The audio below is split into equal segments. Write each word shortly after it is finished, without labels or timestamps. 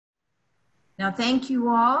Now, thank you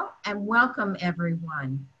all and welcome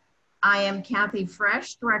everyone. I am Kathy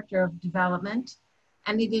Fresh, Director of Development,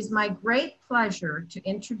 and it is my great pleasure to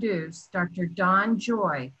introduce Dr. Dawn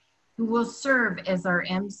Joy, who will serve as our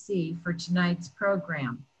MC for tonight's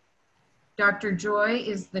program. Dr. Joy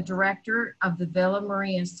is the Director of the Villa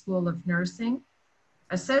Maria School of Nursing,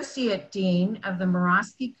 Associate Dean of the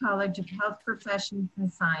Morosky College of Health Professions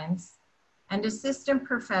and Science, and Assistant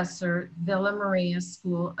Professor, Villa Maria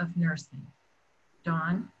School of Nursing.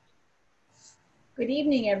 Dawn. Good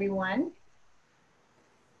evening, everyone.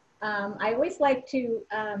 I always like to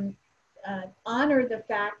honor the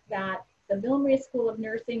fact that the Villa Maria School of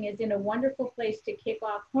Nursing is in a wonderful place to kick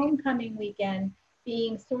off homecoming weekend,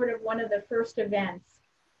 being sort of one of the first events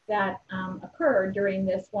that occurred during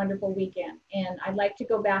this wonderful weekend. And I'd like to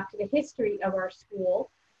go back to the history of our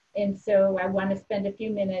school. And so I want to spend a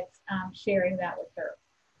few minutes sharing that with her.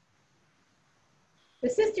 The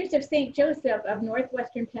Sisters of St. Joseph of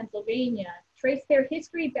Northwestern Pennsylvania trace their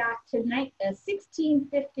history back to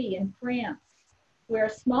 1650 in France, where a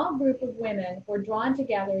small group of women were drawn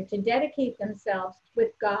together to dedicate themselves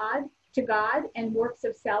to God and works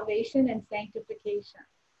of salvation and sanctification.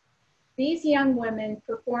 These young women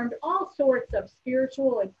performed all sorts of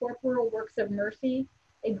spiritual and corporal works of mercy,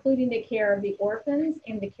 including the care of the orphans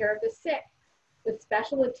and the care of the sick, with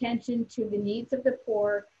special attention to the needs of the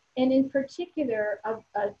poor, and in particular,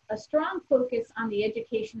 a strong focus on the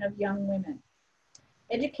education of young women.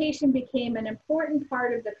 Education became an important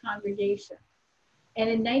part of the congregation. And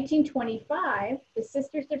in 1925, the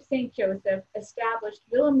Sisters of St. Joseph established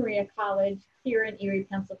Villa Maria College here in Erie,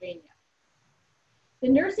 Pennsylvania. The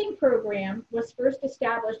nursing program was first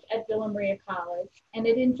established at Villa Maria College, and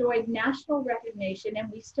it enjoyed national recognition,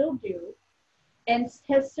 and we still do, and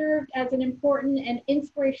has served as an important and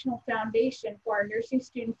inspirational foundation for our nursing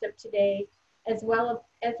students of today, as well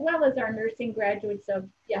as our nursing graduates of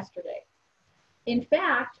yesterday. In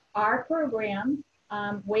fact, our program,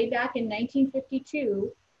 way back in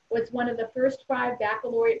 1952, was one of the first 5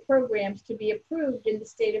 baccalaureate programs to be approved in the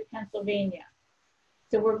state of Pennsylvania.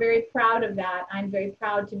 So we're very proud of that. I'm very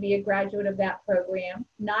proud to be a graduate of that program,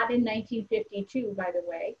 not in 1952, by the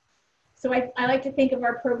way. So I like to think of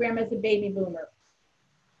our program as a baby boomer.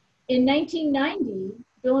 In 1990,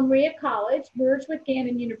 Villa Maria College merged with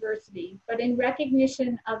Gannon University, but in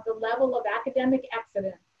recognition of the level of academic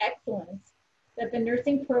excellence that the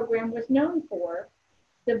nursing program was known for,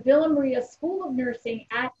 the Villa Maria School of Nursing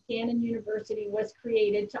at Gannon University was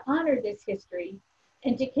created to honor this history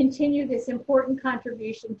and to continue this important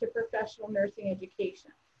contribution to professional nursing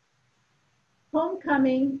education.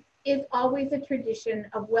 Homecoming is always a tradition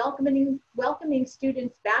of welcoming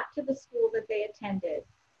students back to the school that they attended.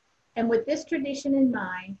 And with this tradition in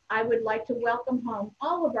mind, I would like to welcome home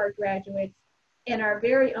all of our graduates and our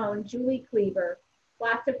very own Julie Kleber,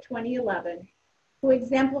 class of 2011, who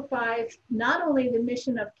exemplifies not only the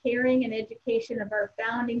mission of caring and education of our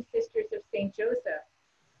founding Sisters of St. Joseph,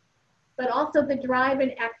 but also the drive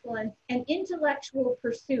and excellence and intellectual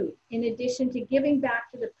pursuit, in addition to giving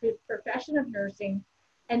back to the profession of nursing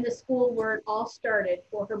and the school where it all started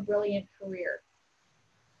for her brilliant career.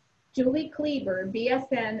 Julie Kleber,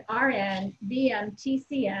 BSN, RN, BM,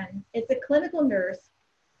 TCN, is a clinical nurse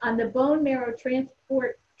on the bone marrow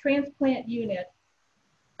transplant unit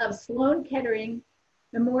of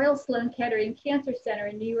Memorial Sloan Kettering Cancer Center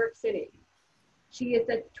in New York City. She is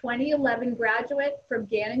a 2011 graduate from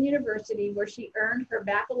Gannon University, where she earned her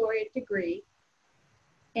baccalaureate degree.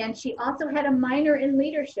 And she also had a minor in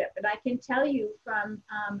leadership. And I can tell you from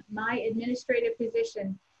my administrative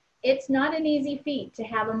position, it's not an easy feat to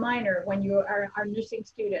have a minor when you are a nursing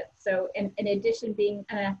student. So in addition, being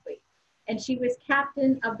an athlete. And she was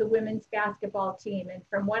captain of the women's basketball team. And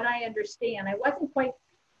from what I understand, I wasn't quite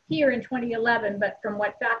here in 2011, but from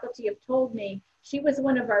what faculty have told me, she was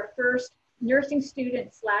one of our first nursing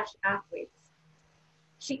student/athletes.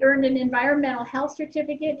 She earned an environmental health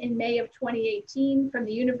certificate in May of 2018 from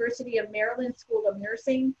the University of Maryland School of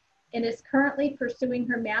Nursing, and is currently pursuing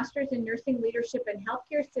her master's in nursing leadership and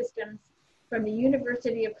healthcare systems from the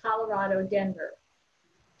University of Colorado, Denver.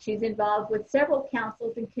 She's involved with several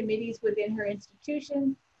councils and committees within her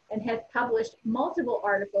institution and has published multiple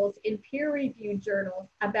articles in peer-reviewed journals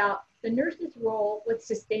about the nurse's role with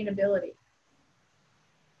sustainability.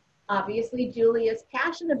 Obviously, Julie is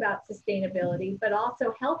passionate about sustainability, but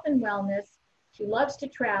also health and wellness. She loves to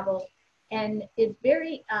travel and is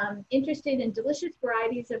very interested in delicious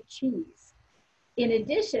varieties of cheese. In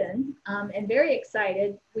addition, and very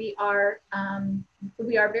excited, we are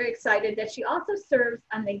very excited that she also serves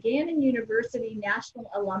on the Gannon University National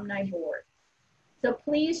Alumni Board. So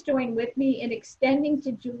please join with me in extending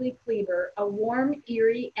to Julie Kleber a warm,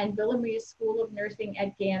 Erie, and Villa Maria School of Nursing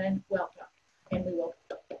at Gannon welcome. And we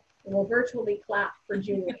will virtually clap for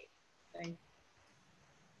Julie.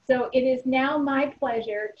 So it is now my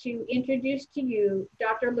pleasure to introduce to you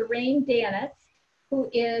Dr. Lorraine Danitz, who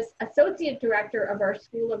is Associate Director of our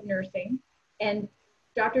School of Nursing. And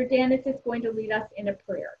Dr. Danitz is going to lead us in a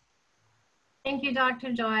prayer. Thank you,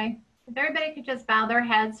 Dr. Joy. If everybody could just bow their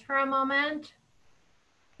heads for a moment.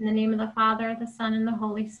 In the name of the Father, the Son, and the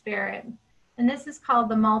Holy Spirit. And this is called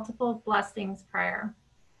the Multiple Blessings Prayer.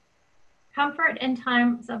 Comfort in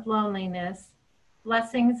times of loneliness,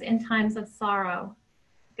 blessings in times of sorrow,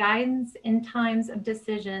 guidance in times of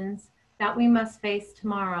decisions that we must face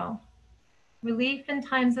tomorrow, relief in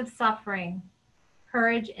times of suffering,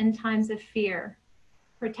 courage in times of fear,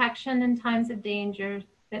 protection in times of danger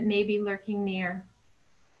that may be lurking near,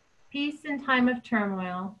 peace in time of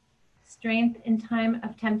turmoil, strength in time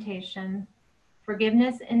of temptation,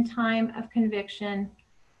 forgiveness in time of conviction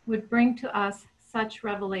would bring to us such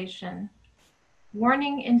revelation,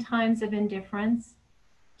 warning in times of indifference,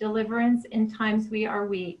 deliverance in times we are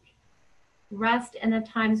weak, rest in the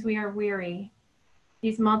times we are weary.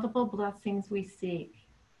 These multiple blessings we seek.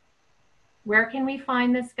 Where can we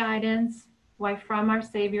find this guidance? Why, from our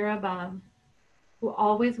Savior above, who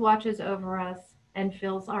always watches over us and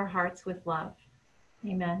fills our hearts with love.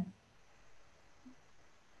 Amen.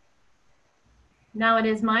 Now it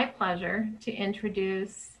is my pleasure to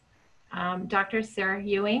introduce Dr. Sarah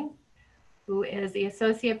Ewing, who is the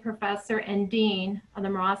Associate Professor and Dean of the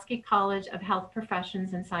Murawski College of Health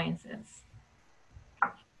Professions and Sciences.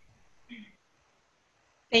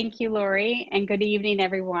 Thank you, Lori, and good evening,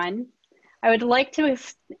 everyone. I would like to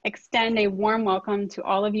extend a warm welcome to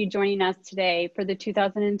all of you joining us today for the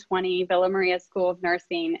 2020 Villa Maria School of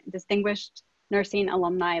Nursing Distinguished Nursing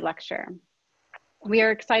Alumni Lecture. We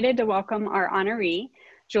are excited to welcome our honoree,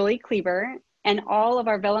 Julie Kleber, and all of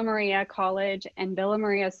our Villa Maria College and Villa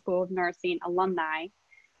Maria School of Nursing alumni,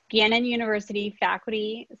 Gannon University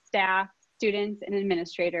faculty, staff, students, and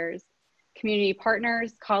administrators, community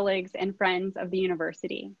partners, colleagues, and friends of the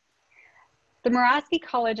university. The Murawski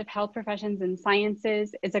College of Health Professions and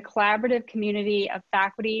Sciences is a collaborative community of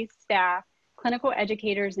faculty, staff, clinical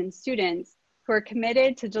educators, and students who are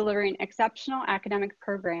committed to delivering exceptional academic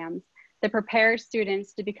programs that prepare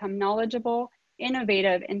students to become knowledgeable,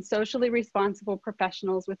 innovative, and socially responsible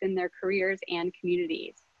professionals within their careers and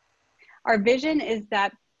communities. Our vision is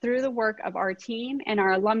that through the work of our team and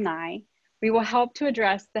our alumni, we will help to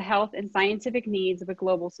address the health and scientific needs of a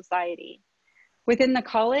global society. Within the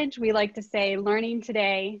college, we like to say, learning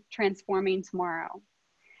today, transforming tomorrow.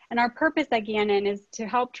 And our purpose at Gannon is to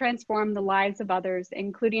help transform the lives of others,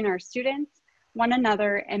 including our students, one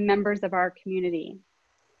another, and members of our community.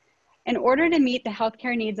 In order to meet the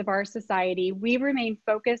healthcare needs of our society, we remain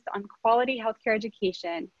focused on quality healthcare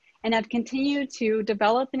education and have continued to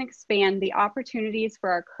develop and expand the opportunities for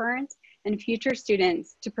our current and future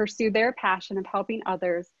students to pursue their passion of helping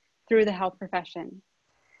others through the health profession.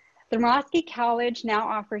 The Murawski College now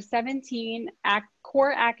offers 17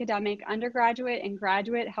 core academic undergraduate and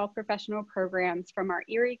graduate health professional programs from our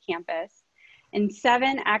Erie campus and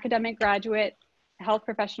 7 academic graduate health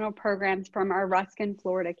professional programs from our Ruskin,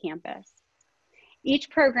 Florida campus.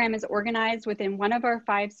 Each program is organized within one of our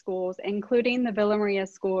 5 schools, including the Villa Maria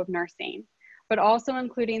School of Nursing, but also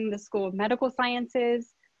including the School of Medical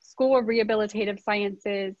Sciences, School of Rehabilitative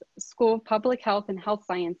Sciences, School of Public Health and Health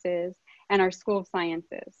Sciences, and our School of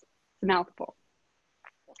Sciences. It's a mouthful.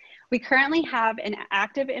 We currently have an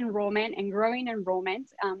active enrollment and growing enrollment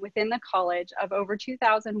within the college of over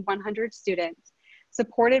 2,100 students,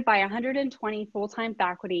 supported by 120 full-time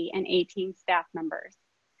faculty and 18 staff members.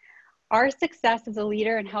 Our success as a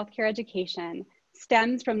leader in healthcare education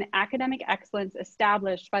stems from the academic excellence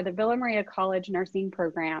established by the Villa Maria College Nursing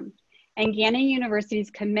Program and Gannon University's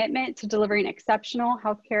commitment to delivering exceptional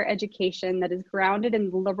healthcare education that is grounded in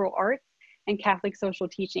the liberal arts and Catholic social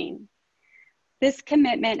teaching. This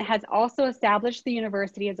commitment has also established the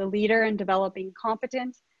university as a leader in developing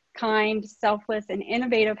competent, kind, selfless, and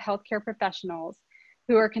innovative healthcare professionals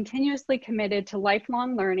who are continuously committed to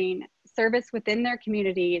lifelong learning, service within their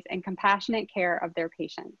communities, and compassionate care of their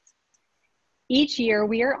patients. Each year,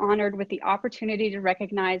 we are honored with the opportunity to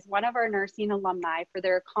recognize one of our nursing alumni for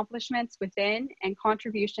their accomplishments within and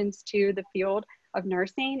contributions to the field of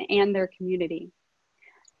nursing and their community.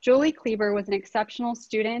 Julie Kleber was an exceptional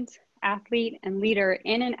student, athlete, and leader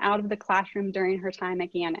in and out of the classroom during her time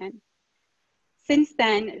at Gannon. Since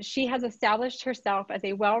then, she has established herself as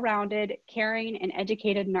a well-rounded, caring, and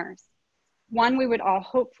educated nurse, one we would all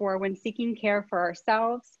hope for when seeking care for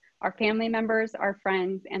ourselves, our family members, our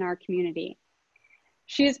friends, and our community.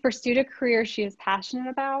 She has pursued a career she is passionate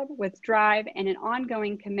about with drive and an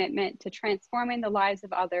ongoing commitment to transforming the lives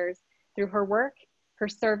of others through her work, her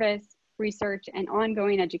service, research, and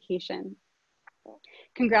ongoing education.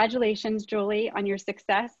 Congratulations, Julie, on your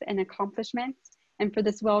success and accomplishments and for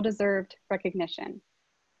this well-deserved recognition.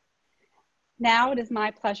 Now it is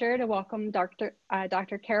my pleasure to welcome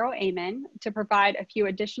Dr. Carol Amen to provide a few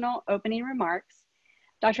additional opening remarks.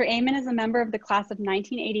 Dr. Amen is a member of the class of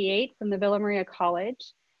 1988 from the Villa Maria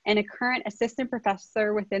College and a current assistant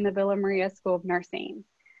professor within the Villa Maria School of Nursing.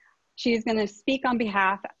 She is going to speak on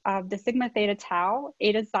behalf of the Sigma Theta Tau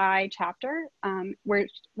Eta Xi chapter,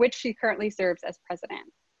 which she currently serves as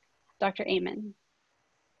president. Dr. Amen.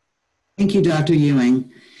 Thank you, Dr.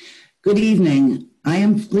 Ewing. Good evening. I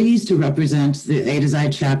am pleased to represent the Eta Xi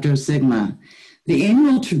chapter of Sigma. The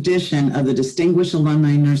annual tradition of the Distinguished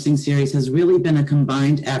Alumni Nursing Series has really been a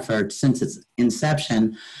combined effort since its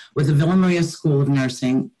inception with the Villa Maria School of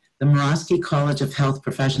Nursing, the Morosky College of Health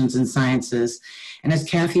Professions and Sciences, and as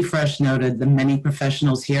Kathy Fresh noted, the many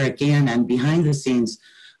professionals here at Gannon behind the scenes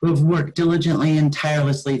who have worked diligently and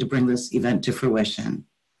tirelessly to bring this event to fruition.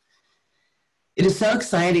 It is so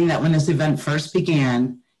exciting that when this event first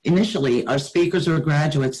began, initially our speakers were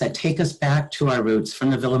graduates that take us back to our roots from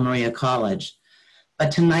the Villa Maria College.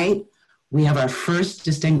 But tonight, we have our first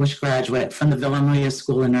distinguished graduate from the Villa Maria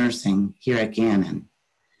School of Nursing here at Gannon.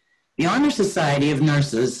 The Honor Society of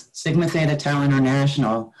Nurses, Sigma Theta Tau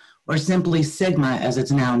International, or simply Sigma as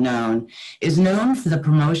it's now known, is known for the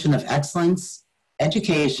promotion of excellence,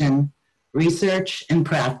 education, research, and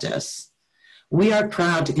practice. We are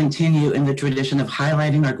proud to continue in the tradition of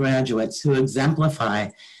highlighting our graduates who exemplify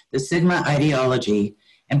the Sigma ideology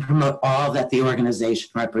and promote all that the organization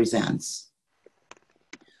represents.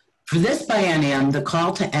 For this biennium, the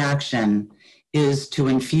call to action is to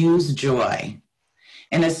infuse joy.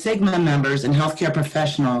 And as Sigma members and healthcare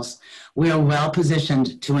professionals, we are well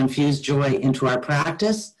positioned to infuse joy into our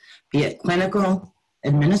practice, be it clinical,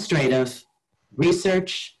 administrative,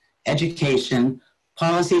 research, education,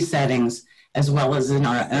 policy settings, as well as in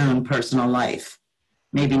our own personal life,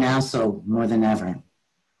 maybe now so more than ever.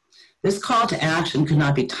 This call to action could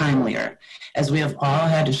not be timelier, as we have all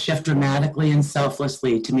had to shift dramatically and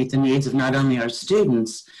selflessly to meet the needs of not only our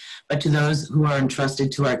students, but to those who are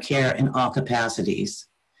entrusted to our care in all capacities.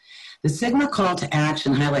 The Sigma call to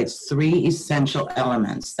action highlights three essential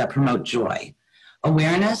elements that promote joy: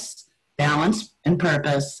 awareness, balance and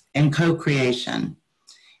purpose, and co-creation.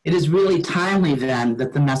 It is really timely then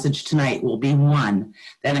that the message tonight will be one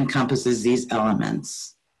that encompasses these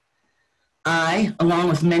elements. I, along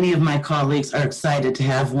with many of my colleagues, are excited to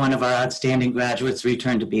have one of our outstanding graduates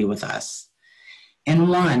return to be with us, and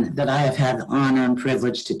one that I have had the honor and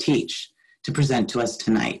privilege to teach, to present to us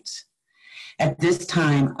tonight. At this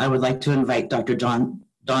time, I would like to invite Dr. Dawn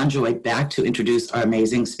Joy back to introduce our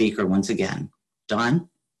amazing speaker once again. Dawn?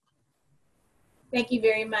 Thank you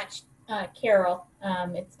very much, Carol.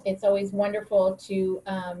 It's always wonderful to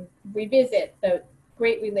revisit the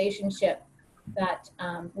great relationship that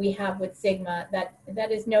we have with Sigma.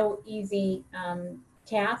 That is no easy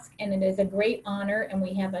task, and it is a great honor, and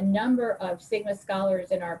we have a number of Sigma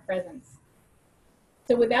scholars in our presence.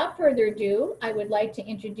 So without further ado, I would like to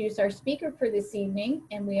introduce our speaker for this evening,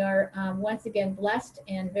 and we are once again blessed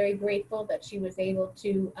and very grateful that she was able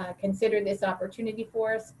to consider this opportunity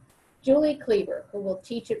for us. Julie Cleaver, who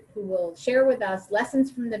will share with us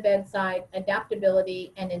lessons from the bedside,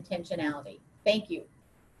 adaptability, and intentionality. Thank you.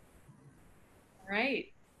 All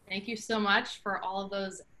right. Thank you so much for all of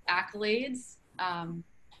those accolades.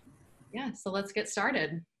 Yeah, so let's get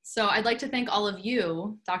started. So I'd like to thank all of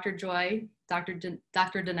you, Dr. Joy, Dr.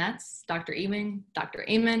 Dinetz, Dr. Ewing, Dr.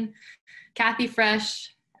 Amen, Kathy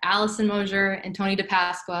Fresh, Allison Mosier, and Tony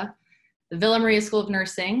DePasqua, the Villa Maria School of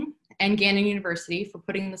Nursing, and Gannon University for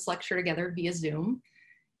putting this lecture together via Zoom.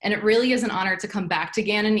 And it really is an honor to come back to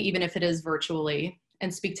Gannon, even if it is virtually,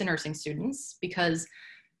 and speak to nursing students, because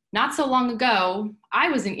not so long ago, I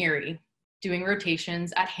was in Erie doing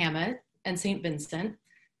rotations at Hammett and St. Vincent,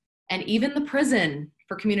 and even the prison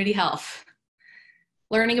for community health,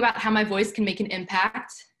 learning about how my voice can make an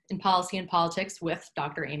impact in policy and politics with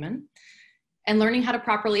Dr. Amen, and learning how to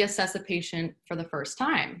properly assess a patient for the first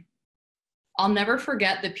time. I'll never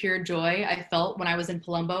forget the pure joy I felt when I was in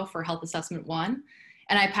Palumbo for Health Assessment 1,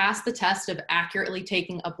 and I passed the test of accurately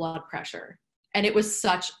taking a blood pressure. And it was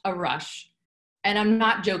such a rush. And I'm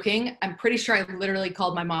not joking, I'm pretty sure I literally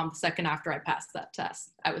called my mom the second after I passed that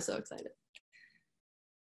test. I was so excited.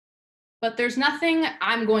 But there's nothing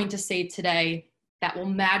I'm going to say today that will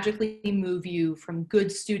magically move you from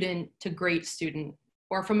good student to great student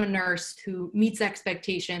or from a nurse who meets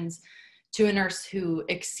expectations to a nurse who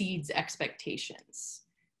exceeds expectations.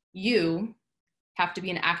 You have to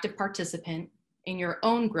be an active participant in your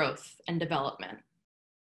own growth and development.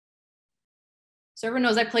 So everyone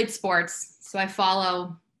knows I played sports, so I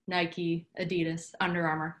follow Nike, Adidas, Under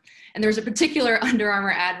Armour. And there's a particular Under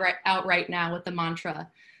Armour ad out right now with the mantra,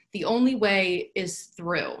 the only way is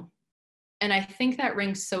through. And I think that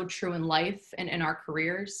rings so true in life and in our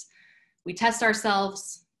careers. We test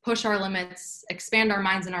ourselves, push our limits, expand our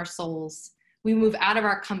minds and our souls. We move out of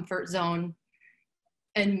our comfort zone,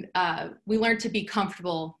 and we learn to be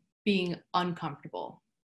comfortable being uncomfortable.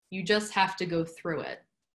 You just have to go through it.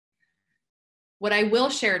 What I will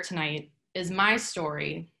share tonight is my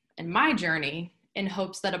story and my journey in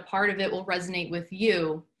hopes that a part of it will resonate with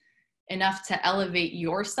you enough to elevate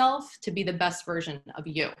yourself to be the best version of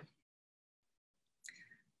you.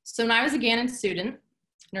 So when I was a Gannon student,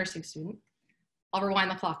 nursing student, I'll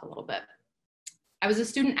rewind the clock a little bit. I was a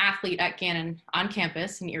student athlete at Gannon on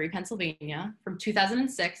campus in Erie, Pennsylvania from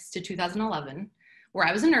 2006 to 2011, where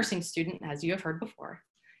I was a nursing student, as you have heard before,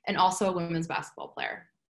 and also a women's basketball player.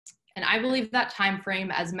 And I believe that time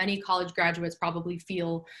frame, as many college graduates probably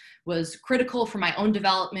feel, was critical for my own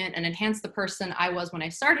development and enhanced the person I was when I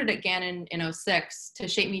started at Gannon in 2006 to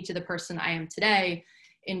shape me to the person I am today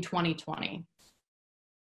in 2020.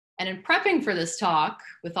 And in prepping for this talk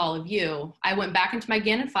with all of you, I went back into my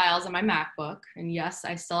Gannon files on my MacBook, and yes,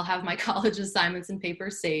 I still have my college assignments and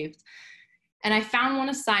papers saved. And I found one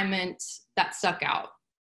assignment that stuck out.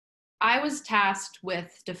 I was tasked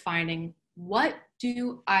with defining, what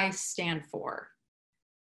do I stand for?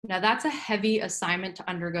 Now that's a heavy assignment to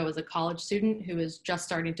undergo as a college student who is just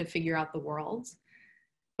starting to figure out the world.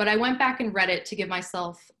 But I went back and read it to give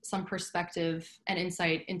myself some perspective and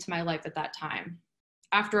insight into my life at that time.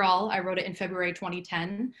 After all, I wrote it in February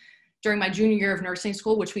 2010 during my junior year of nursing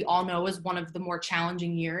school, which we all know is one of the more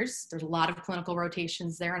challenging years. There's a lot of clinical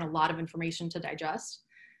rotations there and a lot of information to digest.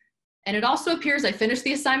 And it also appears I finished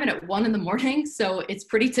the assignment at 1 in the morning, so it's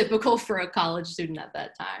pretty typical for a college student at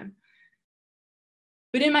that time.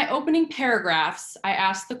 But in my opening paragraphs, I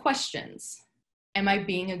asked the questions. Am I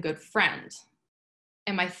being a good friend?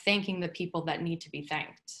 Am I thanking the people that need to be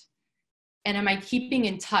thanked? And am I keeping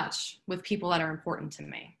in touch with people that are important to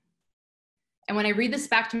me? And when I read this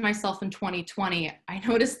back to myself in 2020, I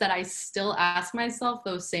noticed that I still ask myself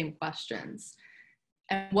those same questions.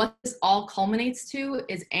 And what this all culminates to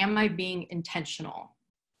is, am I being intentional?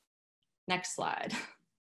 Next slide.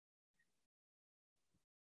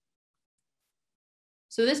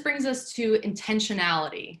 So this brings us to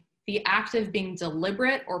intentionality, the act of being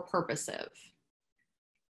deliberate or purposive.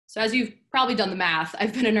 So as you've probably done the math,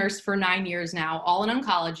 I've been a nurse for 9 years now, all in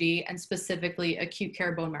oncology and specifically acute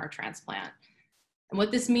care bone marrow transplant. And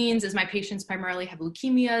what this means is my patients primarily have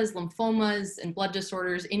leukemias, lymphomas, and blood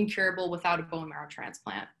disorders incurable without a bone marrow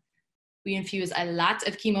transplant. We infuse a lot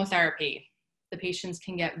of chemotherapy. The patients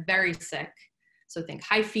can get very sick. So think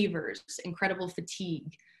high fevers, incredible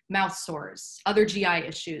fatigue, mouth sores, other GI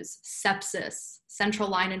issues, sepsis, central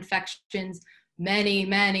line infections, many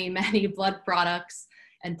blood products,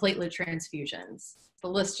 and platelet transfusions. The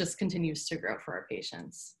list just continues to grow for our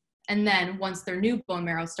patients. And then once their new bone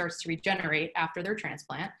marrow starts to regenerate after their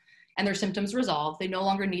transplant and their symptoms resolve, they no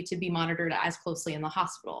longer need to be monitored as closely in the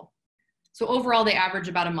hospital. So overall, they average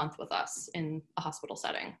about a month with us in a hospital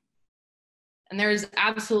setting. And there's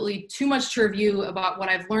absolutely too much to review about what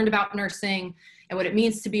I've learned about nursing and what it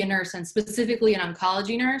means to be a nurse, and specifically an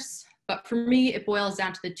oncology nurse. But for me, it boils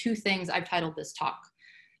down to the two things I've titled this talk: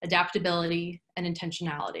 adaptability and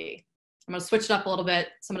intentionality. I'm gonna switch it up a little bit.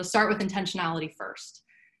 So I'm gonna start with intentionality first.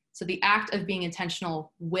 So the act of being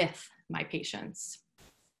intentional with my patients.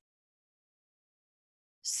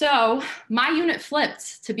 So my unit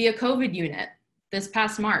flipped to be a COVID unit this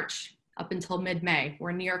past March up until mid-May. We're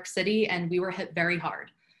in New York City and we were hit very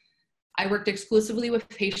hard. I worked exclusively with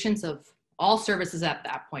patients of all services at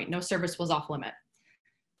that point. No service was off limit.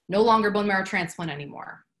 No longer bone marrow transplant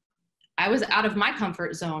anymore. I was out of my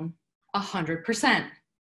comfort zone 100%.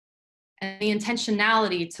 And the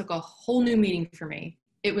intentionality took a whole new meaning for me.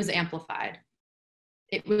 It was amplified.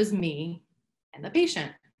 It was me and the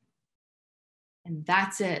patient. And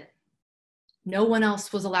that's it. No one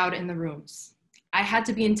else was allowed in the rooms. I had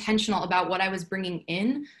to be intentional about what I was bringing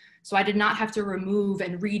in, so I did not have to remove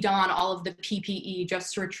and redon all of the PPE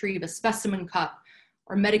just to retrieve a specimen cup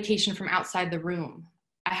or medication from outside the room.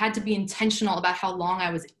 I had to be intentional about how long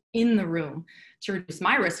I was in the room to reduce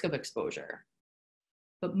my risk of exposure.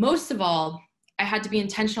 But most of all, I had to be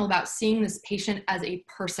intentional about seeing this patient as a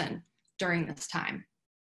person during this time.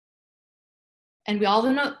 And we all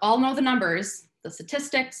know the numbers. the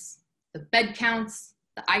statistics, the bed counts,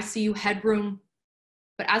 the ICU headroom.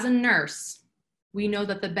 But as a nurse, we know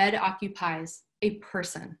that the bed occupies a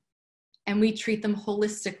person, and we treat them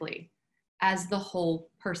holistically as the whole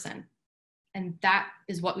person. And that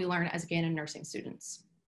is what we learn as Gannon nursing students.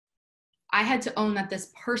 I had to own that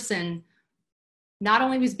this person not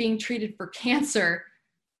only was being treated for cancer,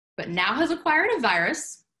 but now has acquired a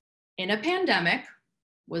virus in a pandemic,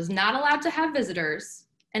 was not allowed to have visitors,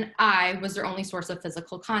 and I was their only source of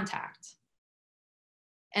physical contact.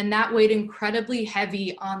 And that weighed incredibly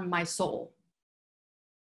heavy on my soul.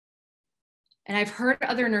 And I've heard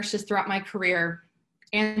other nurses throughout my career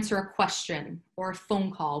answer a question or a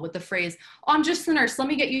phone call with the phrase, "Oh, I'm just the nurse, let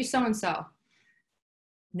me get you so-and-so."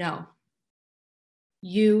 No,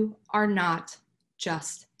 you are not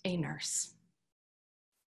just a nurse.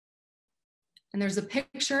 And there's a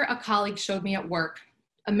picture a colleague showed me at work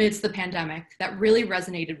amidst the pandemic that really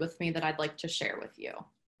resonated with me that I'd like to share with you.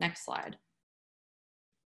 Next slide.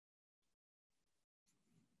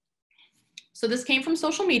 So this came from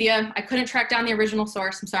social media. I couldn't track down the original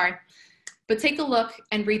source, I'm sorry. But take a look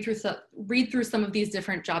and read through some of these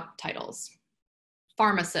different job titles.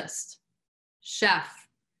 Pharmacist, chef,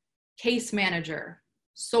 case manager,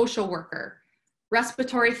 social worker,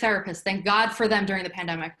 respiratory therapist, thank God for them during the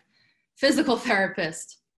pandemic, physical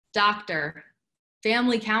therapist, doctor,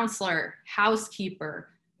 family counselor, housekeeper,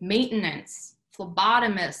 maintenance,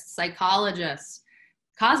 phlebotomist, psychologist,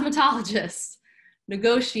 cosmetologist,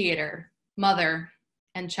 negotiator, mother,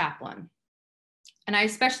 and chaplain. And I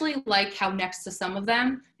especially like how next to some of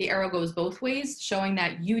them, the arrow goes both ways, showing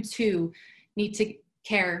that you too need to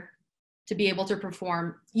care to be able to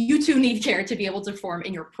perform, you too need care to be able to perform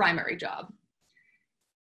in your primary job.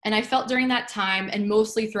 And I felt during that time, and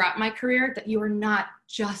mostly throughout my career, that you are not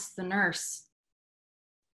just the nurse.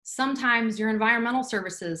 Sometimes your environmental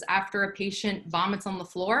services after a patient vomits on the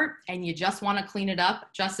floor and you just want to clean it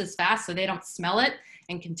up just as fast so they don't smell it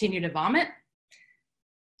and continue to vomit.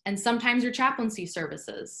 And sometimes your chaplaincy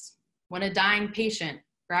services, when a dying patient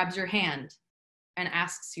grabs your hand and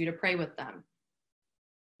asks you to pray with them,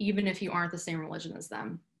 even if you aren't the same religion as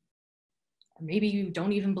them. Or maybe you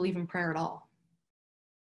don't even believe in prayer at all.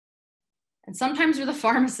 And sometimes you're the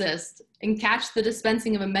pharmacist and catch the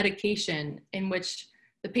dispensing of a medication in which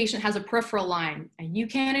the patient has a peripheral line and you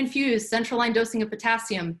can infuse central line dosing of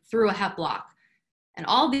potassium through a HEP block. And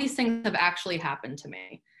all these things have actually happened to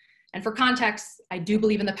me. And for context, I do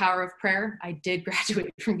believe in the power of prayer. I did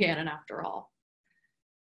graduate from Gannon after all.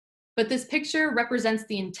 But this picture represents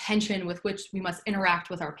the intention with which we must interact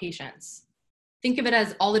with our patients. Think of it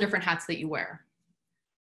as all the different hats that you wear.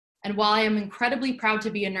 And while I am incredibly proud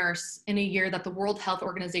to be a nurse in a year that the World Health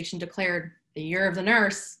Organization declared the Year of the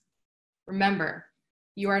Nurse, remember,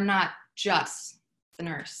 you are not just the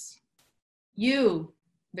nurse. You,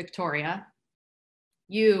 Victoria,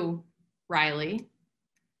 you, Riley,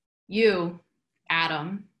 you,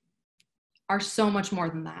 Adam, are so much more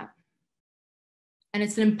than that. And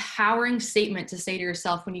it's an empowering statement to say to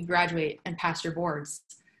yourself when you graduate and pass your boards.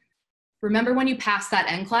 Remember when you pass that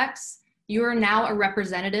NCLEX, you are now a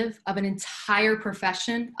representative of an entire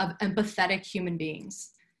profession of empathetic human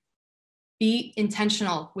beings. Be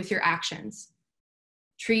intentional with your actions.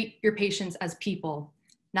 Treat your patients as people,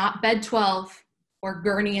 not bed 12 or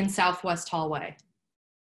gurney in Southwest hallway.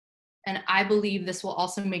 And I believe this will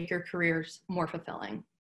also make your careers more fulfilling.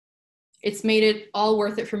 It's made it all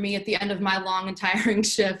worth it for me at the end of my long and tiring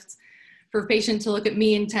shift for a patient to look at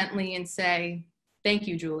me intently and say, "Thank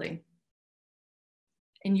you, Julie."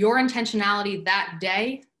 And your intentionality that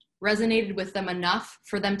day resonated with them enough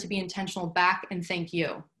for them to be intentional back and thank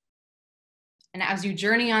you. And as you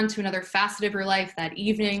journey on to another facet of your life that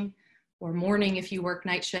evening or morning if you work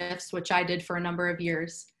night shifts, which I did for a number of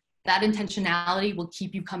years, that intentionality will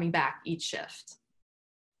keep you coming back each shift.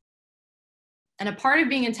 And a part of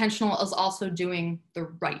being intentional is also doing the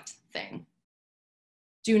right thing.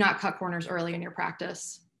 Do not cut corners early in your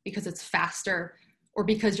practice because it's faster or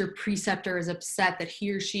because your preceptor is upset that he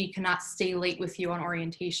or she cannot stay late with you on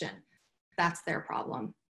orientation. That's their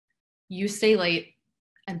problem. You stay late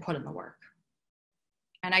and put in the work.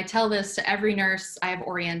 And I tell this to every nurse I have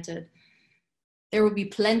oriented. There will be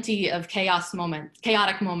plenty of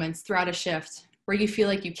chaotic moments throughout a shift where you feel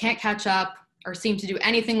like you can't catch up or seem to do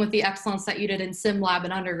anything with the excellence that you did in sim lab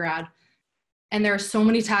in undergrad. And there are so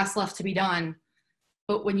many tasks left to be done.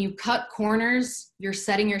 But when you cut corners, you're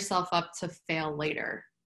setting yourself up to fail later.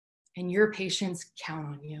 And your patients count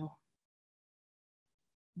on you.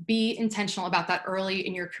 Be intentional about that early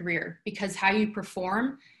in your career because how you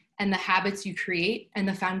perform and the habits you create and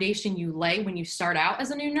the foundation you lay when you start out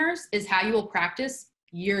as a new nurse is how you will practice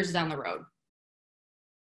years down the road.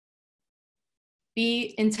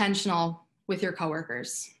 Be intentional with your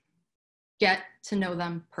coworkers. Get to know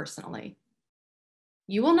them personally.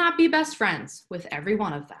 You will not be best friends with every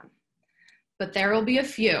one of them, but there will be a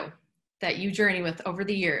few that you journey with over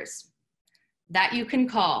the years that you can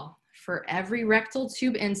call for every rectal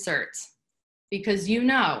tube insert, because you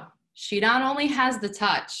know she not only has the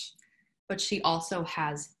touch, but she also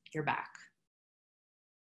has your back.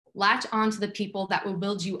 Latch on to the people that will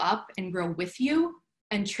build you up and grow with you,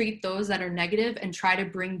 and treat those that are negative and try to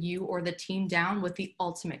bring you or the team down with the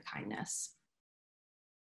ultimate kindness.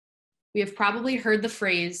 We have probably heard the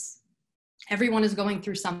phrase, everyone is going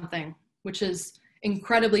through something, which is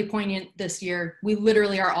incredibly poignant this year. We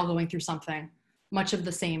literally are all going through something, much of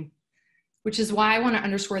the same, which is why I want to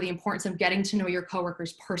underscore the importance of getting to know your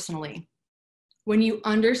coworkers personally. When you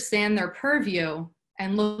understand their purview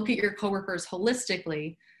and look at your coworkers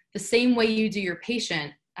holistically, the same way you do your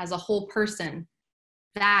patient as a whole person,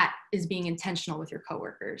 that is being intentional with your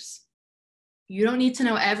coworkers. You don't need to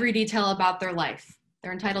know every detail about their life.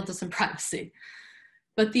 They're entitled to some privacy.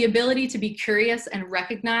 But the ability to be curious and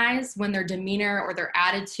recognize when their demeanor or their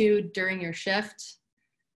attitude during your shift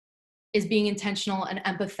is being intentional and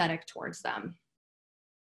empathetic towards them.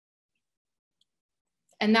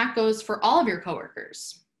 And that goes for all of your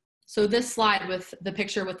coworkers. So this slide with the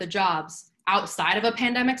picture with the jobs, outside of a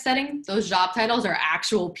pandemic setting, those job titles are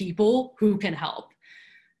actual people who can help.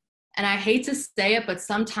 And I hate to say it, but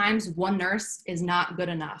sometimes one nurse is not good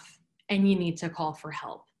enough and you need to call for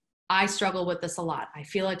help. I struggle with this a lot. I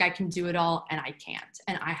feel like I can do it all and I can't,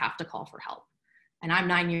 and I have to call for help. And I'm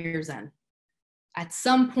 9 years in. At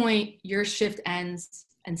some point, your shift ends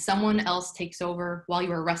and someone else takes over while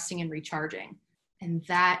you are resting and recharging. And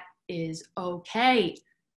that is okay.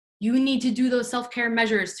 You need to do those self-care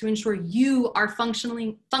measures to ensure you are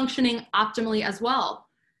functioning optimally as well.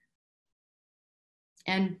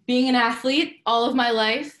 And being an athlete all of my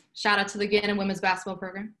life, shout out to the Gannon women's basketball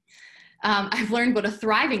program, I've learned what a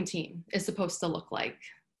thriving team is supposed to look like.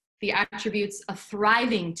 The attributes a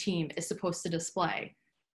thriving team is supposed to display.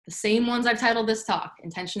 The same ones I've titled this talk,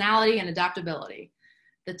 intentionality and adaptability.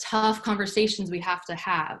 The tough conversations we have to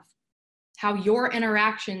have. How your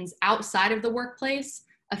interactions outside of the workplace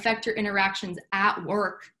affect your interactions at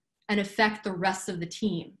work and affect the rest of the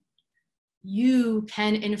team. You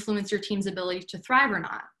can influence your team's ability to thrive or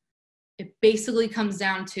not. It basically comes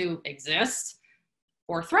down to exist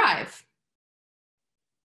or thrive.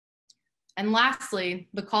 And lastly,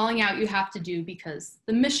 the calling out you have to do because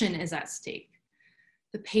the mission is at stake.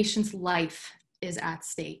 The patient's life is at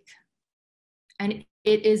stake. And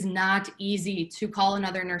it is not easy to call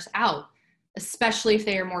another nurse out, especially if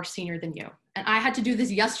they are more senior than you. And I had to do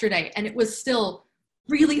this yesterday, and it was still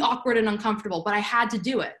really awkward and uncomfortable, but I had to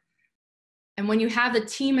do it. And when you have the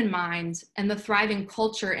team in mind and the thriving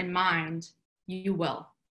culture in mind, you will.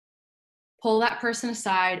 Pull that person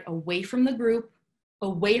aside, away from the group,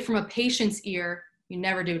 away from a patient's ear. You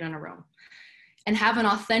never do it in a room. And have an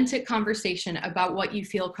authentic conversation about what you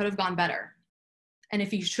feel could have gone better. And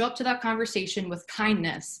if you show up to that conversation with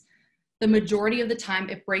kindness, the majority of the time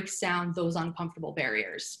it breaks down those uncomfortable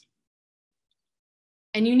barriers.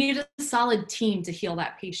 And you need a solid team to heal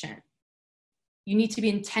that patient. You need to be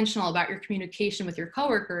intentional about your communication with your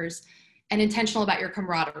coworkers and intentional about your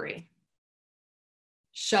camaraderie.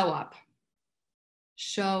 Show up.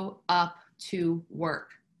 Show up to work,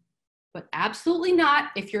 but absolutely not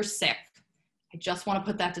if you're sick. I just want to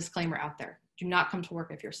put that disclaimer out there. Do not come to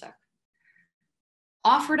work if you're sick.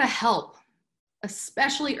 Offer to help,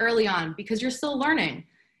 especially early on, because you're still learning,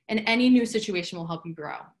 and any new situation will help you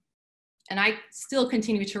grow. And I still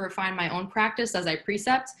continue to refine my own practice as I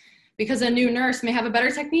precept, because a new nurse may have a better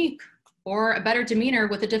technique or a better demeanor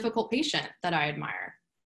with a difficult patient that I admire.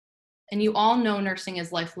 And you all know nursing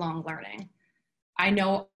is lifelong learning. I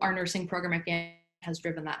know our nursing program at Gannon has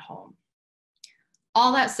driven that home.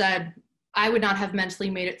 All that said, I would not have mentally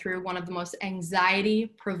made it through one of the most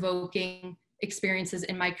anxiety-provoking experiences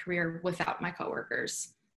in my career without my coworkers.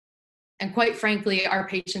 And quite frankly, our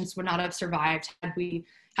patients would not have survived had we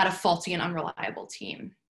had a faulty and unreliable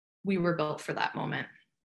team. We were built for that moment.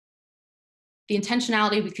 The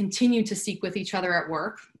intentionality we continue to seek with each other at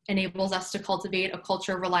work enables us to cultivate a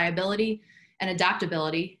culture of reliability and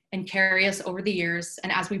adaptability and carry us over the years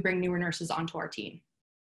and as we bring newer nurses onto our team.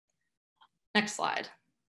 Next slide.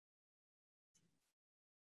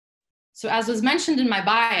 So as was mentioned in my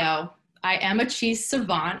bio, I am a cheese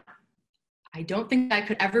savant. I don't think I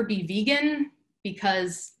could ever be vegan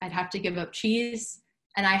because I'd have to give up cheese.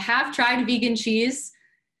 And I have tried vegan cheese,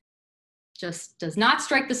 just does not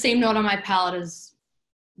strike the same note on my palate as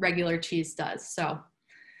regular cheese does.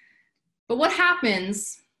 But what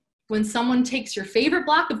happens when someone takes your favorite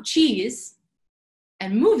block of cheese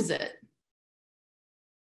and moves it.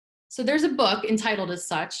 So there's a book entitled as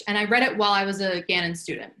such, and I read it while I was a Gannon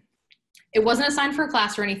student. It wasn't assigned for a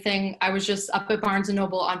class or anything. I was just up at Barnes &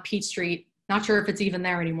 Noble on Peach Street. Not sure if it's even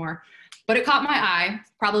there anymore, but it caught my eye,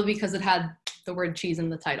 probably because it had the word cheese in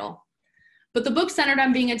the title. But the book centered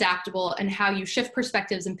on being adaptable and how you shift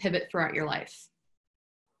perspectives and pivot throughout your life.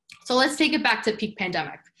 So let's take it back to peak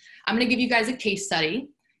pandemic. I'm gonna give you guys a case study,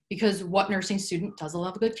 because what nursing student doesn't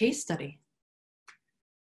love a good case study?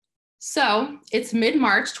 So it's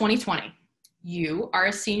mid-March 2020. You are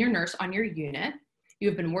a senior nurse on your unit. You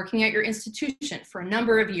have been working at your institution for a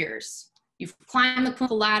number of years. You've climbed the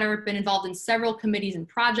clinical ladder, been involved in several committees and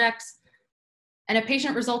projects, and a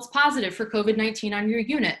patient results positive for COVID-19 on your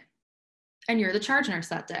unit, and you're the charge nurse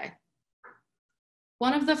that day.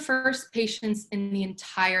 One of the first patients in the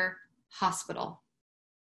entire hospital.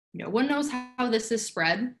 No one knows how this is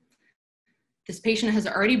spread. This patient has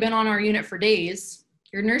already been on our unit for days.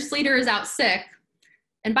 Your nurse leader is out sick.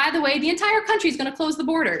 And by the way, the entire country is going to close the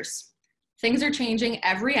borders. Things are changing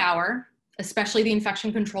every hour, especially the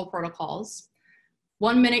infection control protocols.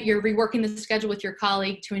 1 minute you're reworking the schedule with your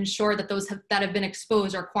colleague to ensure that those that have been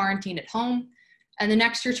exposed are quarantined at home. And the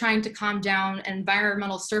next you're trying to calm down an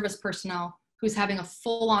environmental service personnel who's having a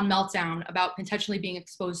full-on meltdown about potentially being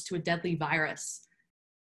exposed to a deadly virus.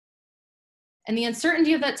 And the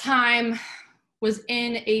uncertainty of that time was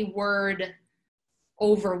in a word: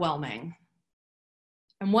 overwhelming.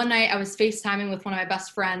 And one night I was FaceTiming with one of my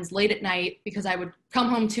best friends late at night because I would come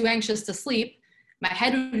home too anxious to sleep. My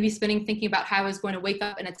head would be spinning thinking about how I was going to wake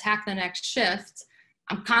up and attack the next shift.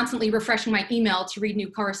 I'm constantly refreshing my email to read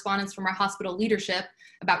new correspondence from our hospital leadership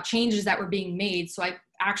about changes that were being made, so I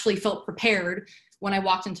actually felt prepared when I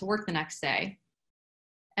walked into work the next day.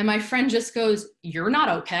 And my friend just goes, "You're not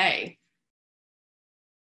okay."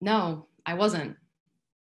 No, I wasn't.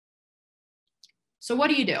 So what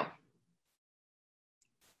do?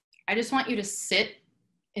 I just want you to sit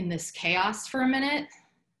in this chaos for a minute,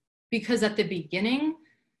 because at the beginning,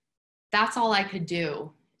 that's all I could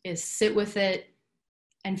do, is sit with it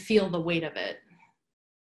and feel the weight of it.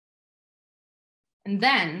 And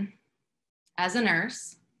then, as a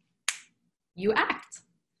nurse, you act.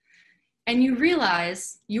 And you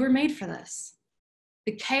realize you were made for this.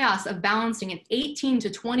 The chaos of balancing an 18 to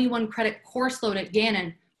 21 credit course load at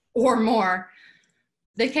Gannon or more,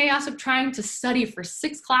 the chaos of trying to study for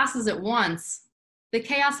 6 classes at once, the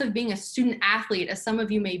chaos of being a student athlete, as some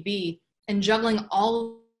of you may be, and juggling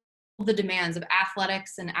all the demands of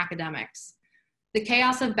athletics and academics, the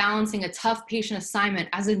chaos of balancing a tough patient assignment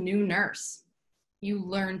as a new nurse. You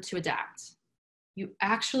learn to adapt. You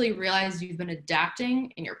actually realize you've been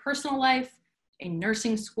adapting in your personal life, in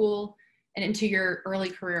nursing school, and into your early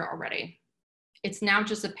career already. It's now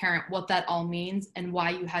just apparent what that all means and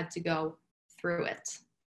why you had to go through it.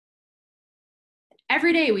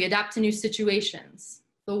 Every day we adapt to new situations,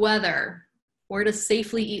 the weather, where to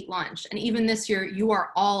safely eat lunch. And even this year, you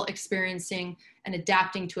are all experiencing and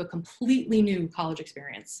adapting to a completely new college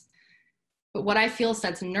experience. But what I feel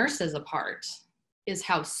sets nurses apart is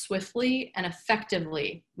how swiftly and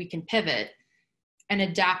effectively we can pivot and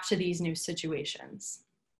adapt to these new situations.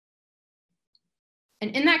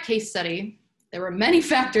 And in that case study, there were many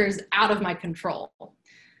factors out of my control.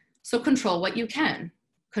 So control what you can,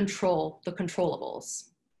 control the controllables.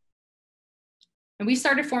 And we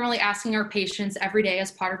started formally asking our patients every day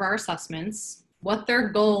as part of our assessments what their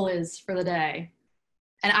goal is for the day.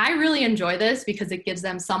 And I really enjoy this because it gives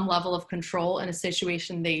them some level of control in a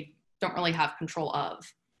situation they don't really have control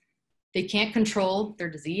of. They can't control their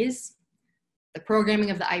disease, the programming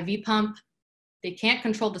of the IV pump. They can't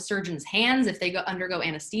control the surgeon's hands if they undergo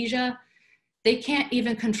anesthesia. They can't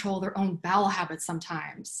even control their own bowel habits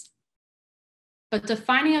sometimes. But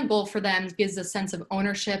defining a goal for them gives a sense of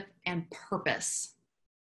ownership and purpose.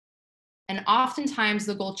 And oftentimes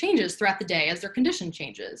the goal changes throughout the day as their condition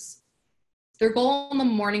changes. Their goal in the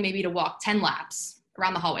morning may be to walk 10 laps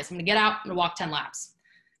around the hallway. So I'm gonna get out and walk 10 laps.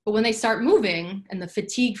 But when they start moving and the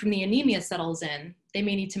fatigue from the anemia settles in, they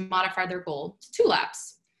may need to modify their goal to 2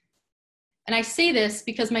 laps. And I say this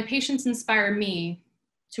because my patients inspire me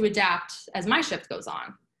to adapt as my shift goes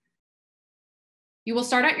on. You will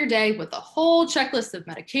start out your day with a whole checklist of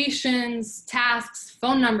medications, tasks,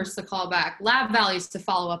 phone numbers to call back, lab values to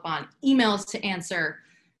follow up on, emails to answer.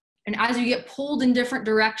 And as you get pulled in different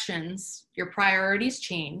directions, your priorities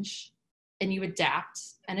change and you adapt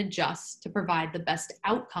and adjust to provide the best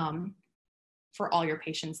outcome for all your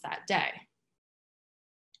patients that day.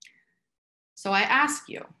 So I ask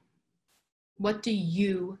you, what do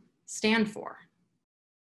you stand for?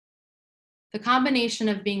 The combination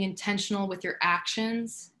of being intentional with your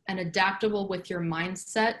actions and adaptable with your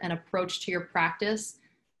mindset and approach to your practice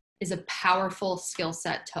is a powerful skill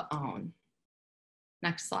set to own.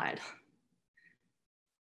 Next slide.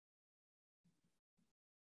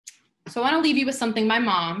 So I want to leave you with something my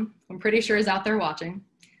mom, I'm pretty sure is out there watching,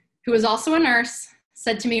 who is also a nurse,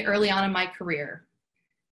 said to me early on in my career.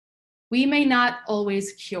 We may not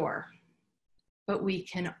always cure, but we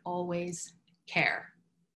can always care.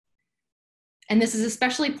 And this is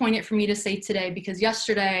especially poignant for me to say today because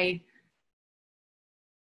yesterday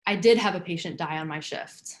I did have a patient die on my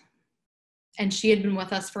shift. And she had been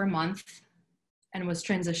with us for a month and was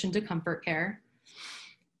transitioned to comfort care.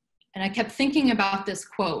 And I kept thinking about this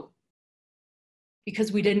quote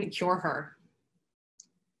because we didn't cure her,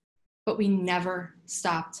 but we never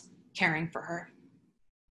stopped caring for her.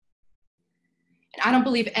 And I don't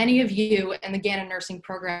believe any of you in the Gannon nursing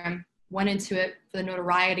program went into it for the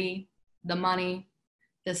notoriety, the money,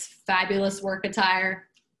 this fabulous work attire.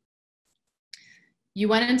 You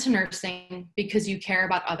went into nursing because you care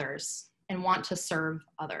about others and want to serve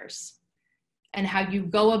others. And how you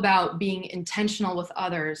go about being intentional with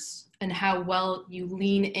others and how well you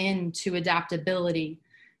lean into adaptability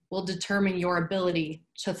will determine your ability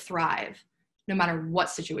to thrive no matter what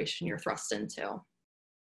situation you're thrust into.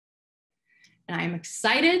 And I am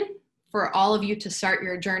excited for all of you to start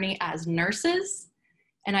your journey as nurses.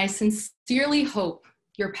 And I sincerely hope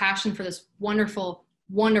your passion for this wonderful,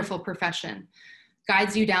 wonderful profession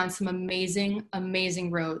guides you down some amazing, amazing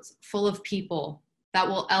roads full of people that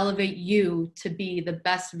will elevate you to be the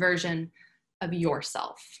best version of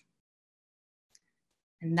yourself.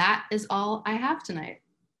 And that is all I have tonight.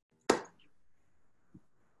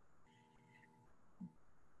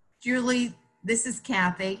 Julie, this is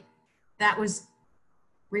Kathy. That was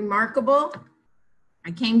remarkable.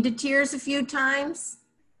 I came to tears a few times,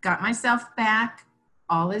 got myself back.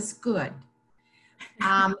 All is good.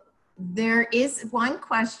 There is one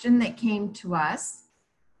question that came to us.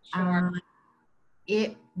 Sure.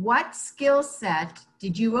 What skill set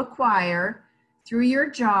did you acquire through your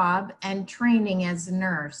job and training as a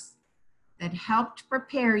nurse that helped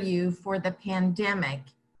prepare you for the pandemic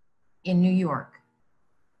in New York?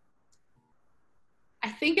 I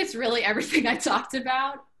think it's really everything I talked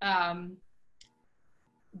about.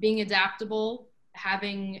 Being adaptable,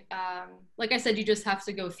 having, like I said, you just have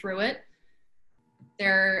to go through it.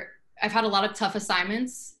 I've had a lot of tough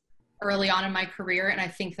assignments early on in my career, and I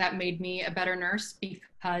think that made me a better nurse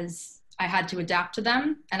because I had to adapt to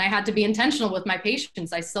them and I had to be intentional with my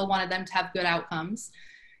patients. I still wanted them to have good outcomes,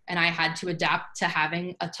 and I had to adapt to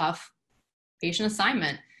having a tough patient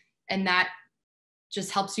assignment. And that just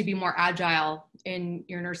helps you be more agile in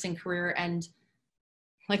your nursing career. And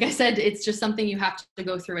like I said, it's just something you have to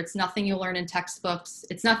go through. It's nothing you'll learn in textbooks.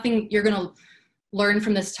 It's nothing you're going to learn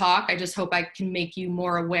from this talk. I just hope I can make you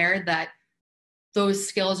more aware that those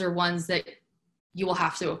skills are ones that you will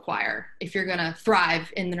have to acquire if you're going to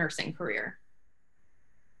thrive in the nursing career.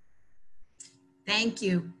 Thank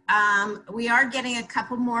you. We are getting a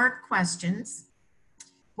couple more questions.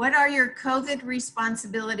 What are your COVID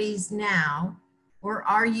responsibilities now, or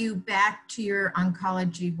are you back to your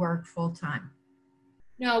oncology work full-time?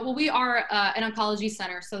 No, well, we are an oncology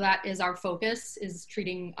center, so that is our focus, is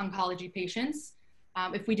treating oncology patients.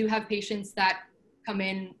 If we do have patients that come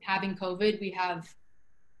in having COVID, we have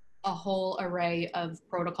a whole array of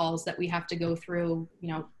protocols that we have to go through,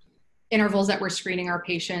 intervals that we're screening our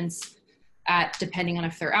patients at, depending on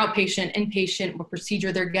if they're outpatient, inpatient, what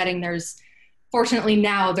procedure they're getting. Fortunately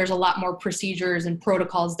now, there's a lot more procedures and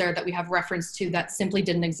protocols there that we have reference to that simply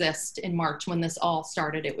didn't exist in March when this all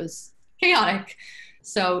started. It was chaotic.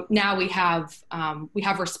 So now we have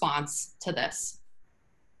response to this.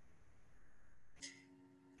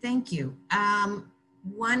 Thank you.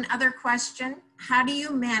 One other question. How do you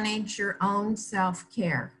manage your own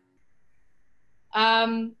self-care?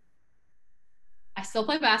 I still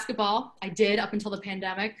play basketball. I did up until the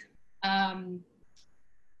pandemic.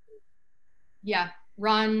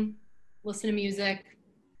 Run, listen to music,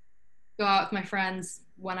 go out with my friends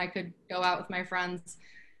when I could go out with my friends.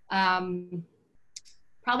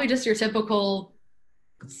 Probably just your typical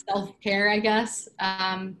self-care, I guess.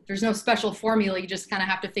 There's no special formula. You just kind of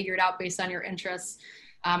have to figure it out based on your interests.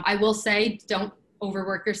 I will say, don't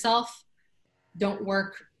overwork yourself. Don't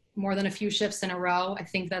work more than a few shifts in a row. I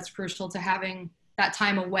think that's crucial to having that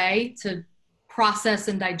time away to process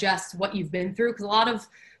and digest what you've been through. Because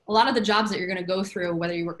a lot of the jobs that you're going to go through,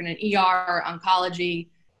 whether you work in an ER, oncology,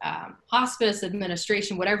 hospice,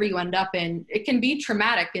 administration, whatever you end up in, it can be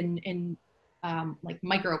traumatic in like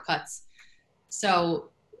micro cuts.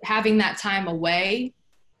 So having that time away,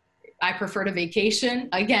 I prefer to vacation,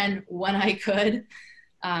 again, when I could.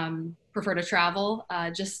 Prefer to travel,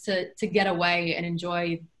 just to get away and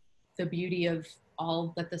enjoy the beauty of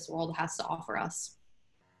all that this world has to offer us.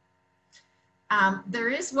 There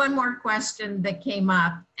is one more question that came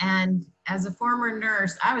up, and as a former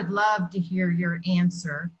nurse, I would love to hear your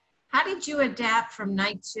answer. How did you adapt from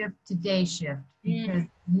night shift to day shift? Because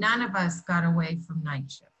none of us got away from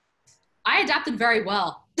night shift. I adapted very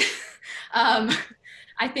well.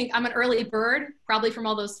 I think I'm an early bird, probably from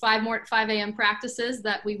all those 5 a.m. practices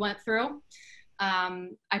that we went through.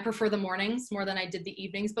 I prefer the mornings more than I did the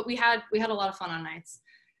evenings, but we had a lot of fun on nights.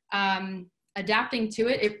 Adapting to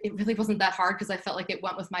it really wasn't that hard because I felt like it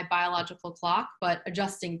went with my biological clock, but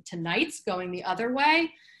adjusting to nights, going the other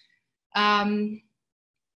way,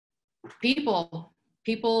 people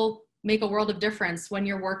make a world of difference when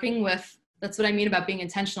you're working with. That's what I mean about being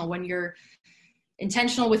intentional. When you're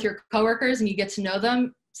intentional with your coworkers and you get to know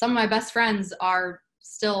them, some of my best friends are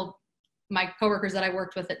still my coworkers that I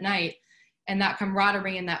worked with at night. And that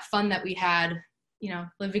camaraderie and that fun that we had,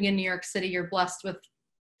 living in New York City, you're blessed with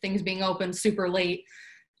things being open super late.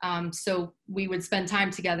 So we would spend time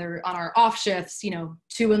together on our off shifts, 2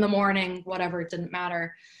 a.m, whatever, it didn't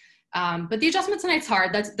matter. But the adjustment tonight's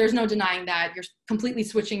hard. There's no denying that. You're completely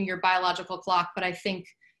switching your biological clock. But I think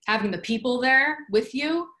having the people there with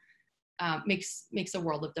you makes a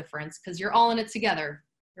world of difference because you're all in it together.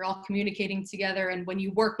 You're all communicating together. And when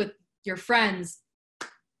you work with your friends,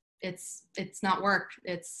 it's not work.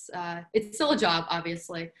 It's still a job,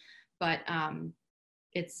 obviously, but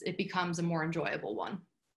it becomes a more enjoyable one.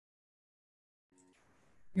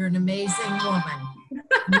 You're an amazing woman.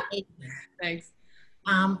 Amazing. Thanks.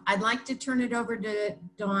 I'd like to turn it over to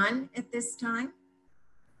Dawn at this time.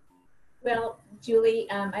 Well, Julie,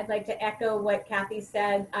 I'd like to echo what Kathy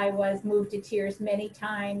said. I was moved to tears many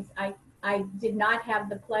times. I did not have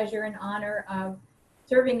the pleasure and honor of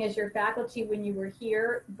serving as your faculty when you were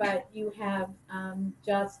here, but you have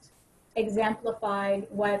just exemplified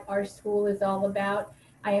what our school is all about.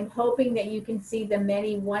 I am hoping that you can see the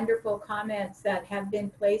many wonderful comments that have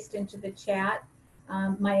been placed into the chat,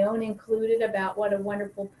 my own included, about what a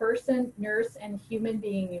wonderful person, nurse, and human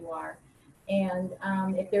being you are. And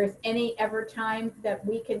if there's any ever time that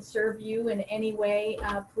we can serve you in any way,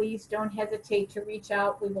 please don't hesitate to reach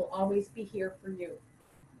out. We will always be here for you.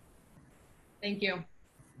 Thank you.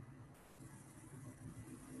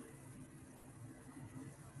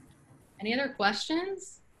 Any other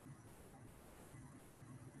questions?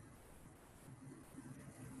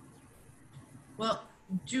 Well,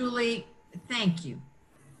 Julie, thank you.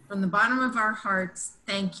 From the bottom of our hearts,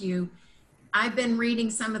 thank you. I've been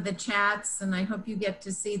reading some of the chats and I hope you get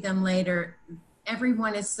to see them later.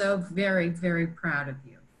 Everyone is so very, very proud of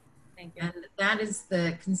you. Thank you. And that is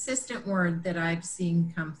the consistent word that I've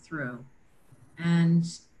seen come through. And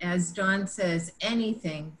as Dawn says,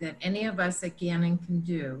 anything that any of us at Gannon can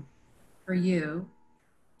do for you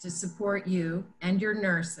to support you and your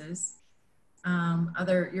nurses,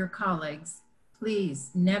 your colleagues,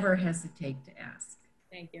 please never hesitate to ask.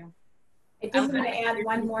 Thank you. I just want to add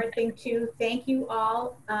one more thing too. Thank you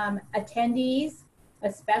all, attendees,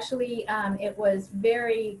 especially. It was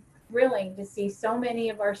very thrilling to see so many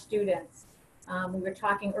of our students. We were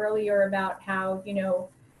talking earlier about how,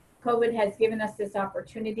 COVID has given us this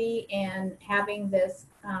opportunity, and having this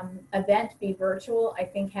event be virtual, I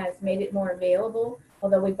think, has made it more available,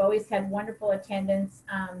 although we've always had wonderful attendance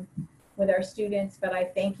with our students. But I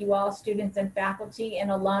thank you all, students and faculty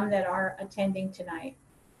and alum that are attending tonight.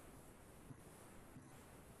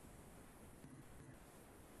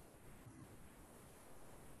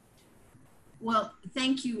 Well,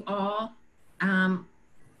 thank you all.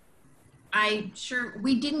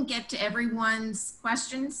 We didn't get to everyone's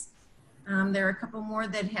questions. There are a couple more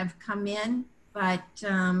that have come in, but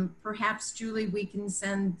perhaps, Julie, we can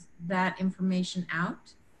send that information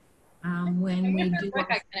out when we do. Quick,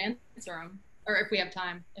 I can answer them, or if we have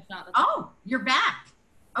time. If not, that's oh, you're back.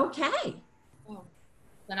 Okay. Oh,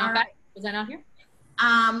 was I not back? Was I not here?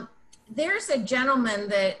 There's a gentleman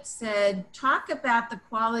that said, talk about the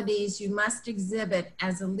qualities you must exhibit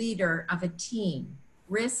as a leader of a team,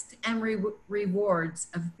 risks and rewards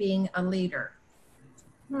of being a leader.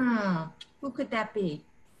 Who could that be?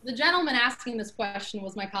 The gentleman asking this question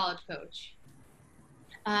was my college coach.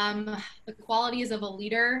 The qualities of a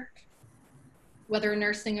leader, whether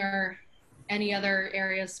nursing or any other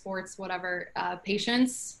area, sports, whatever,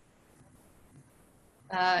 patience,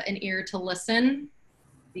 an ear to listen,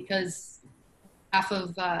 because half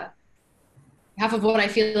of what I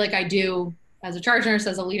feel like I do as a charge nurse,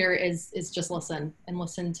 as a leader, is just listen, and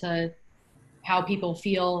listen to how people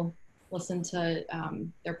feel, listen to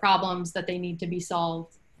their problems that they need to be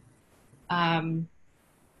solved. Put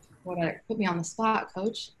me on the spot,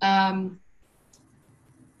 coach. A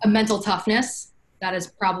mental toughness. That is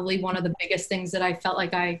probably one of the biggest things that I felt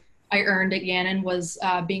like I earned at Gannon was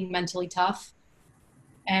being mentally tough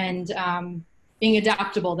and being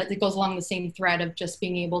adaptable. That goes along the same thread of just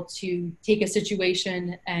being able to take a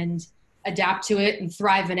situation and adapt to it and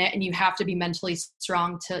thrive in it. And you have to be mentally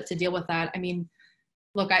strong to deal with that. I mean,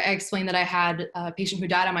 look, I explained that I had a patient who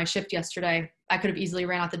died on my shift yesterday. I could have easily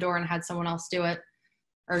ran out the door and had someone else do it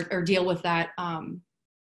or deal with that.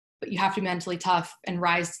 But you have to be mentally tough and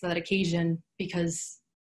rise to that occasion because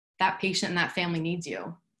that patient and that family needs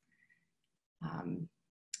you.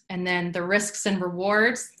 And then the risks and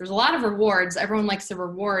rewards. There's a lot of rewards. Everyone likes the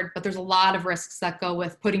reward, but there's a lot of risks that go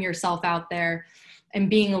with putting yourself out there and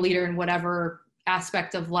being a leader in whatever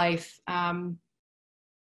aspect of life.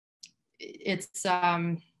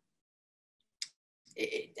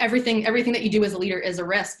 Everything that you do as a leader is a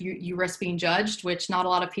risk. You risk being judged, which not a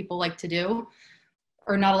lot of people like to do,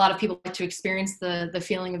 or not a lot of people like to experience the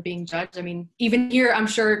feeling of being judged. I mean, even here, I'm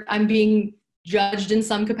sure I'm being judged in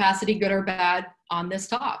some capacity, good or bad, on this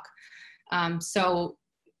talk. So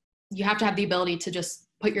you have to have the ability to just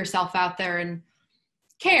put yourself out there and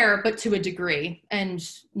care, but to a degree, and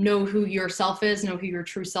know who yourself is, know who your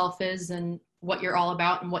true self is, and what you're all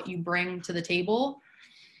about and what you bring to the table.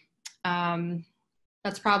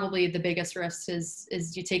 That's probably the biggest risk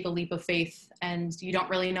is you take a leap of faith and you don't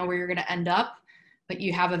really know where you're going to end up, but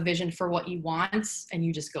you have a vision for what you want and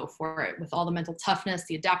you just go for it with all the mental toughness,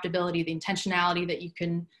 the adaptability, the intentionality that you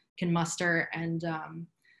can muster. And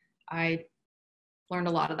I learned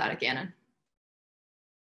a lot of that at Gannon.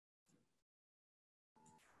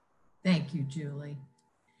 Thank you, Julie.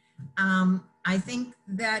 I think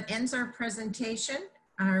that ends our presentation.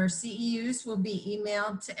 Our CEUs will be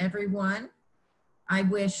emailed to everyone. I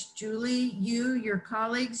wish Julie, you, your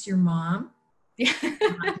colleagues, your mom,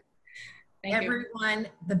 everyone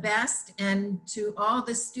the best. And to all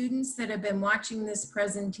the students that have been watching this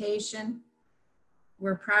presentation,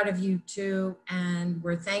 we're proud of you too. And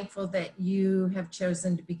we're thankful that you have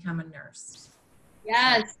chosen to become a nurse.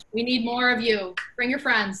 Yes, we need more of you. Bring your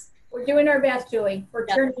friends. We're doing our best, Julie. We're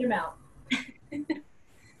turning them out.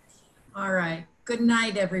 All right. Good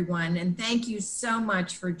night, everyone. And thank you so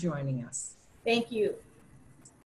much for joining us. Thank you.